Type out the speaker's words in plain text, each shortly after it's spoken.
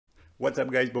What's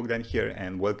up guys, Bogdan here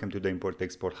and welcome to the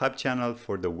Import-Export Hub channel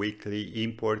for the weekly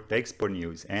import-export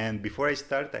news. And before I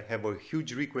start, I have a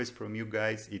huge request from you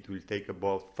guys. It will take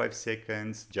about 5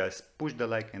 seconds. Just push the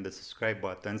like and the subscribe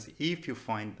buttons if you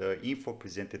find the info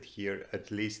presented here at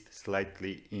least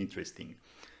slightly interesting.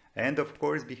 And of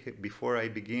course, before I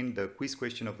begin, the quiz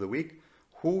question of the week: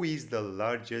 who is the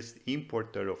largest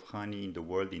importer of honey in the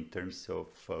world in terms of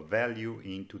value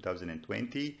in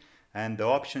 2020? And the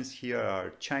options here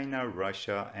are China,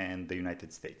 Russia, and the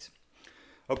United States.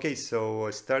 Okay, so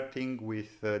starting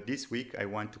with this week, I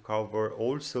want to cover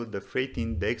also the freight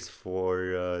index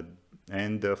for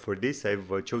this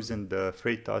I've chosen the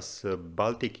Freightos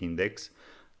Baltic Index,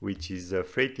 which is a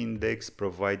freight index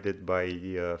provided by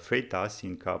Freightos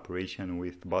in cooperation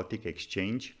with Baltic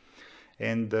Exchange.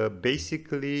 And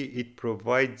basically it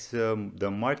provides the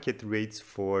market rates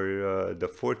for the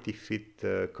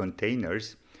 40-foot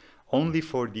containers only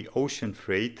for the ocean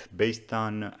freight based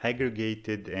on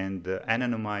aggregated and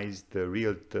anonymized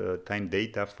real-time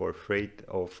data for freight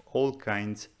of all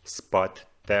kinds spot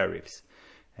tariffs.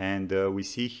 And we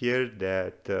see here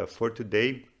that for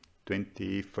today,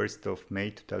 21st of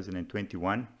May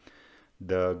 2021,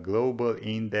 the global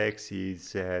index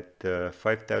is at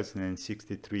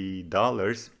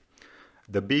 $5,063.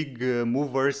 The big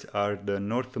movers are the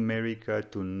North America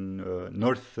to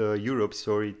North Europe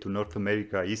to North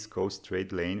America East Coast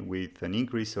trade lane with an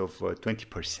increase of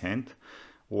 20%,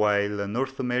 while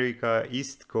North America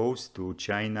East Coast to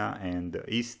China and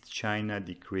East China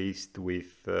decreased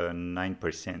with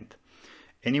 9%.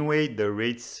 Anyway, the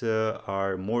rates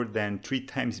are more than 3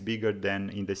 times bigger than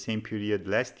in the same period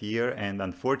last year, and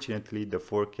unfortunately the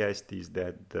forecast is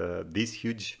that these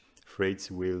huge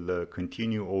freights will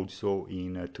continue also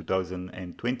in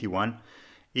 2021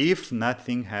 if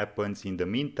nothing happens in the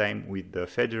meantime with the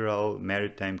Federal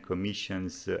Maritime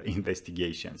Commission's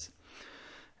investigations.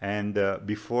 And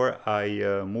before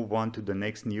I move on to the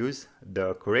next news,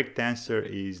 the correct answer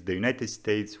is the United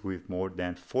States with more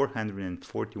than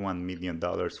 $441 million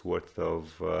worth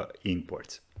of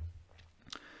imports.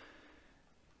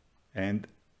 And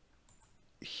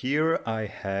here I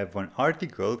have an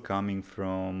article coming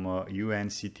from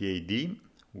UNCTAD,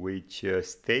 which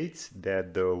states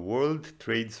that the world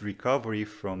trade's recovery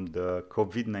from the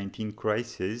COVID-19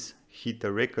 crisis hit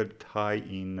a record high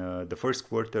in the first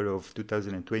quarter of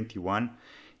 2021,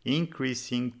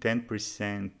 increasing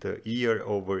 10% year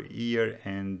over year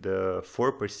and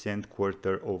 4%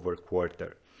 quarter over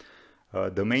quarter.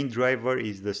 The main driver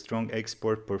is the strong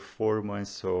export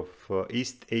performance of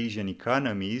East Asian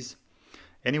economies.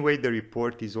 Anyway, the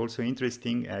report is also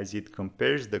interesting as it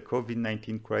compares the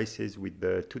COVID-19 crisis with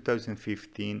the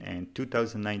 2015 and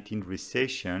 2019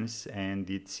 recessions, and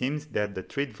it seems that the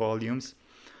trade volumes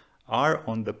are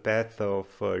on the path of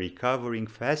recovering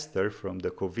faster from the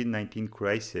COVID-19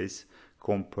 crisis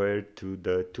compared to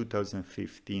the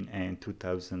 2015 and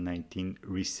 2019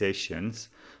 recessions,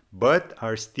 but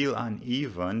are still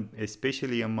uneven,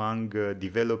 especially among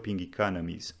developing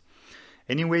economies.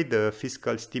 Anyway, the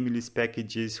fiscal stimulus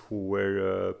packages who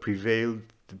were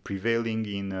prevailing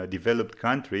in developed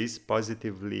countries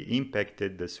positively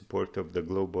impacted the support of the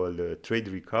global trade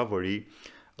recovery,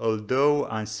 although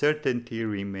uncertainty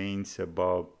remains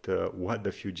about what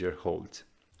the future holds.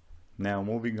 Now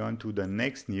moving on to the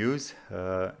next news,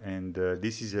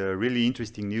 this is a really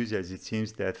interesting news as it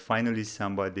seems that finally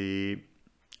somebody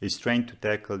is trying to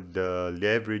tackle the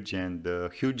leverage and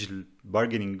the huge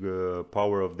bargaining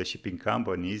power of the shipping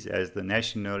companies, as the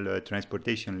National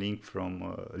Transportation League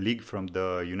from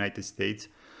the United States.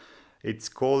 It's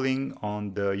calling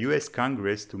on the US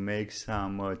Congress to make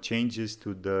some changes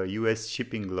to the US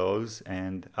shipping laws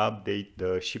and update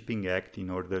the Shipping Act in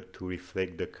order to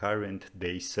reflect the current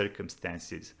day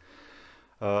circumstances.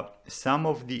 Some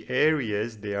of the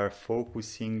areas they are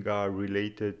focusing are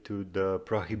related to the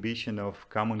prohibition of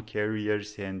common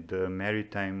carriers and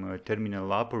maritime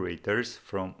terminal operators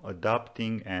from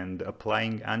adopting and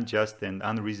applying unjust and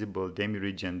unreasonable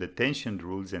demurrage and detention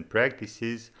rules and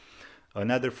practices.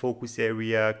 Another focus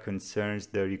area concerns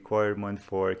the requirement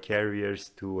for carriers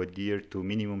to adhere to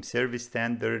minimum service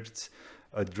standards,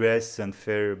 address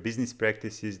unfair business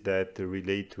practices that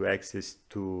relate to access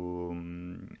to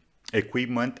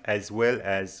equipment, as well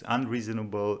as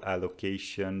unreasonable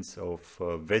allocations of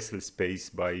vessel space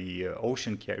by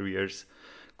ocean carriers,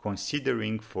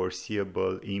 considering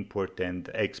foreseeable import and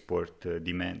export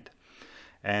demand.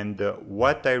 And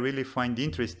what I really find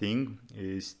interesting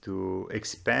is to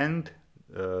expand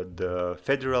the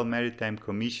Federal Maritime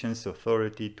Commission's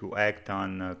authority to act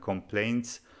on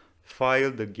complaints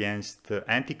filed against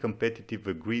anti-competitive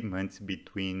agreements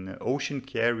between ocean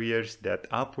carriers that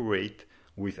operate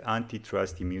with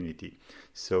antitrust immunity.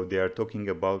 So they are talking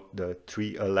about the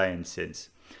three alliances.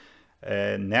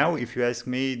 Now, if you ask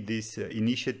me, this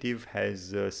initiative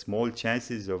has small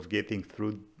chances of getting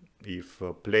through if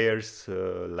players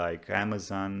like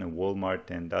Amazon,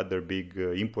 Walmart, and other big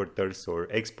importers or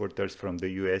exporters from the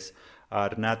US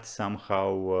are not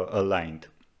somehow aligned.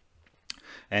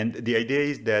 And the idea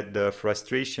is that the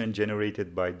frustration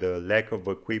generated by the lack of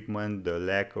equipment, the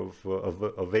lack of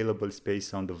available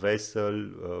space on the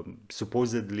vessel,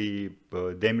 supposedly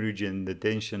demurrage and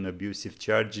detention, abusive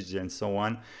charges, and so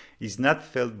on, is not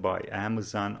felt by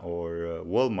Amazon or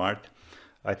Walmart.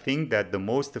 I think that the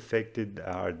most affected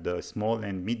are the small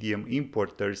and medium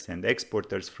importers and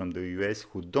exporters from the US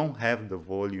who don't have the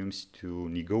volumes to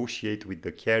negotiate with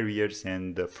the carriers,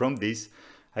 and from this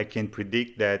I can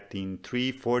predict that in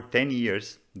 3, 4, 10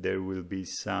 years there will be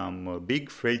some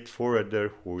big freight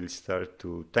forwarder who will start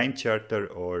to time charter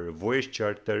or voyage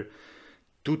charter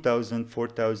 2,000,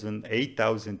 4,000,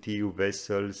 8,000 TEU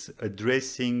vessels,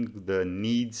 addressing the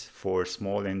needs for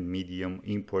small and medium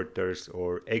importers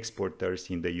or exporters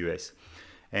in the US.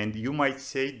 And you might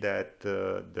say that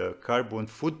the carbon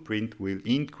footprint will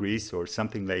increase or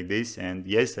something like this. And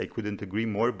yes, I couldn't agree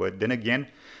more. But then again,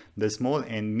 the small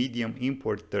and medium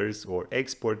importers or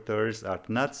exporters are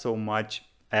not so much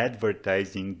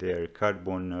advertising their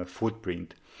carbon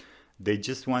footprint. They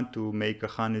just want to make a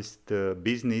honest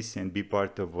business and be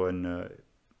part of an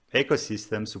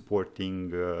ecosystem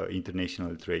supporting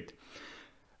international trade.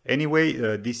 Anyway,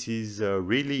 this is a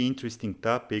really interesting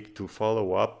topic to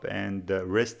follow up, and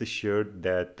rest assured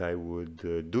that I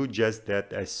would do just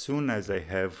that as soon as I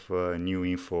have new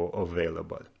info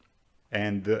available.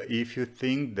 And if you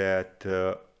think that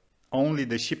only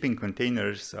the shipping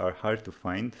containers are hard to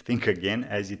find, think again,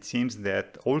 as it seems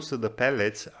that also the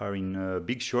pallets are in a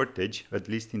big shortage, at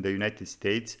least in the United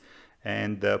States,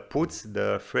 and puts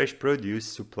the fresh produce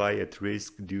supply at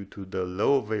risk due to the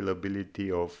low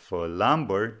availability of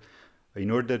lumber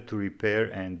in order to repair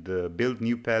and build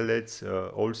new pallets.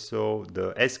 Also,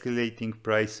 the escalating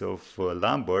price of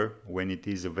lumber when it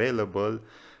is available,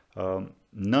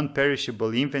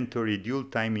 non-perishable inventory dwell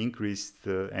time increased,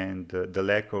 and the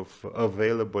lack of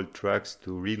available trucks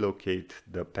to relocate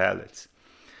the pallets.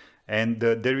 And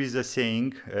there is a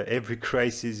saying, every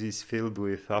crisis is filled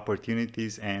with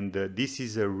opportunities, and this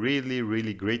is a really,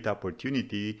 really great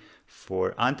opportunity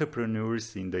for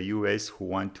entrepreneurs in the US who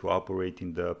want to operate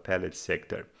in the pallet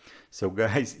sector. So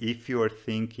guys, if you are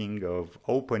thinking of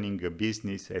opening a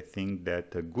business, I think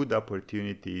that a good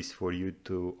opportunity is for you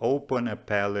to open a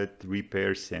pallet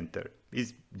repair center.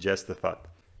 It's just a thought.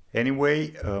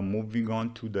 Anyway, moving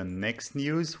on to the next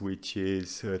news, which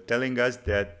is telling us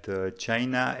that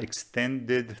China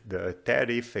extended the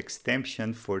tariff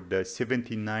exemption for the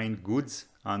 79 goods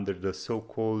under the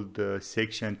so-called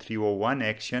Section 301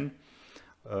 action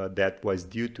that was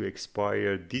due to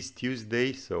expire this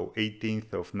Tuesday, so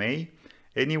 18th of May.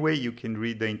 Anyway, you can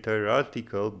read the entire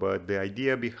article, but the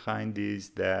idea behind is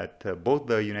that both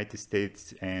the United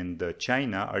States and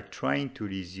China are trying to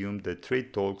resume the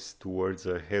trade talks towards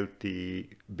a healthy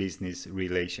business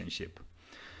relationship.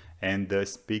 And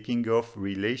speaking of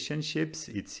relationships,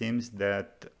 it seems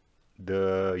that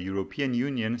the European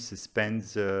Union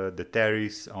suspends the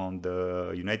tariffs on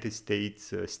the United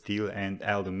States steel and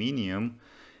aluminium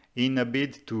in a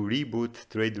bid to reboot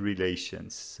trade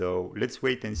relations. So let's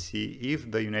wait and see if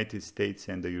the United States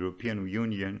and the European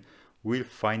Union will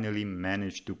finally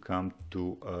manage to come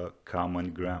to a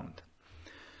common ground.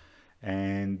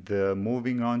 And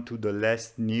moving on to the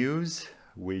last news,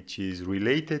 which is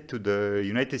related to the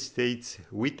United States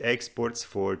wheat exports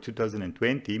for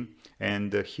 2020.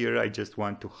 And here I just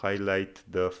want to highlight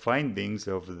the findings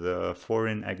of the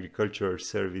Foreign Agricultural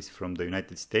Service from the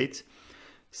United States.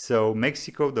 So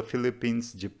Mexico, the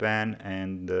Philippines, Japan,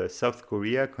 and South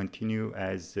Korea continue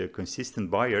as consistent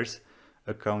buyers,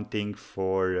 accounting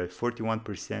for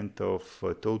 41%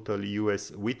 of total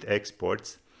US wheat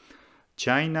exports.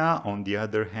 China, on the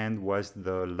other hand, was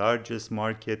the largest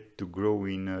market to grow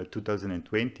in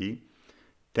 2020,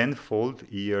 tenfold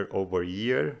year over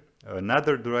year.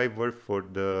 Another driver for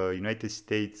the United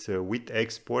States wheat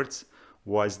exports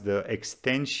was the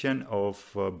extension of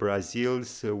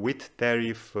Brazil's wheat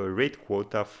tariff rate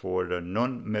quota for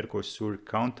non-Mercosur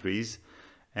countries,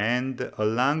 and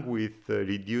along with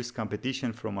reduced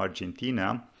competition from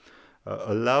Argentina,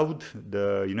 allowed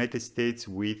the United States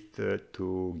wheat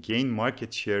to gain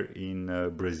market share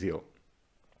in Brazil.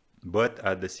 But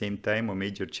at the same time, a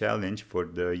major challenge for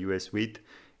the US wheat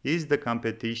is the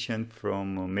competition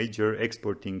from major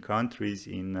exporting countries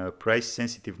in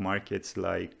price-sensitive markets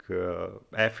like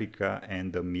Africa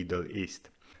and the Middle East.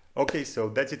 Okay, so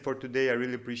that's it for today. I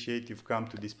really appreciate you've come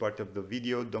to this part of the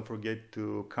video. Don't forget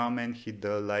to comment, hit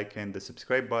the like and the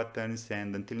subscribe buttons,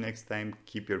 and until next time,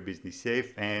 keep your business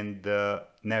safe. And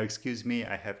now, excuse me,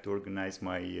 I have to organize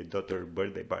my daughter's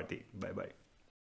birthday party. Bye bye.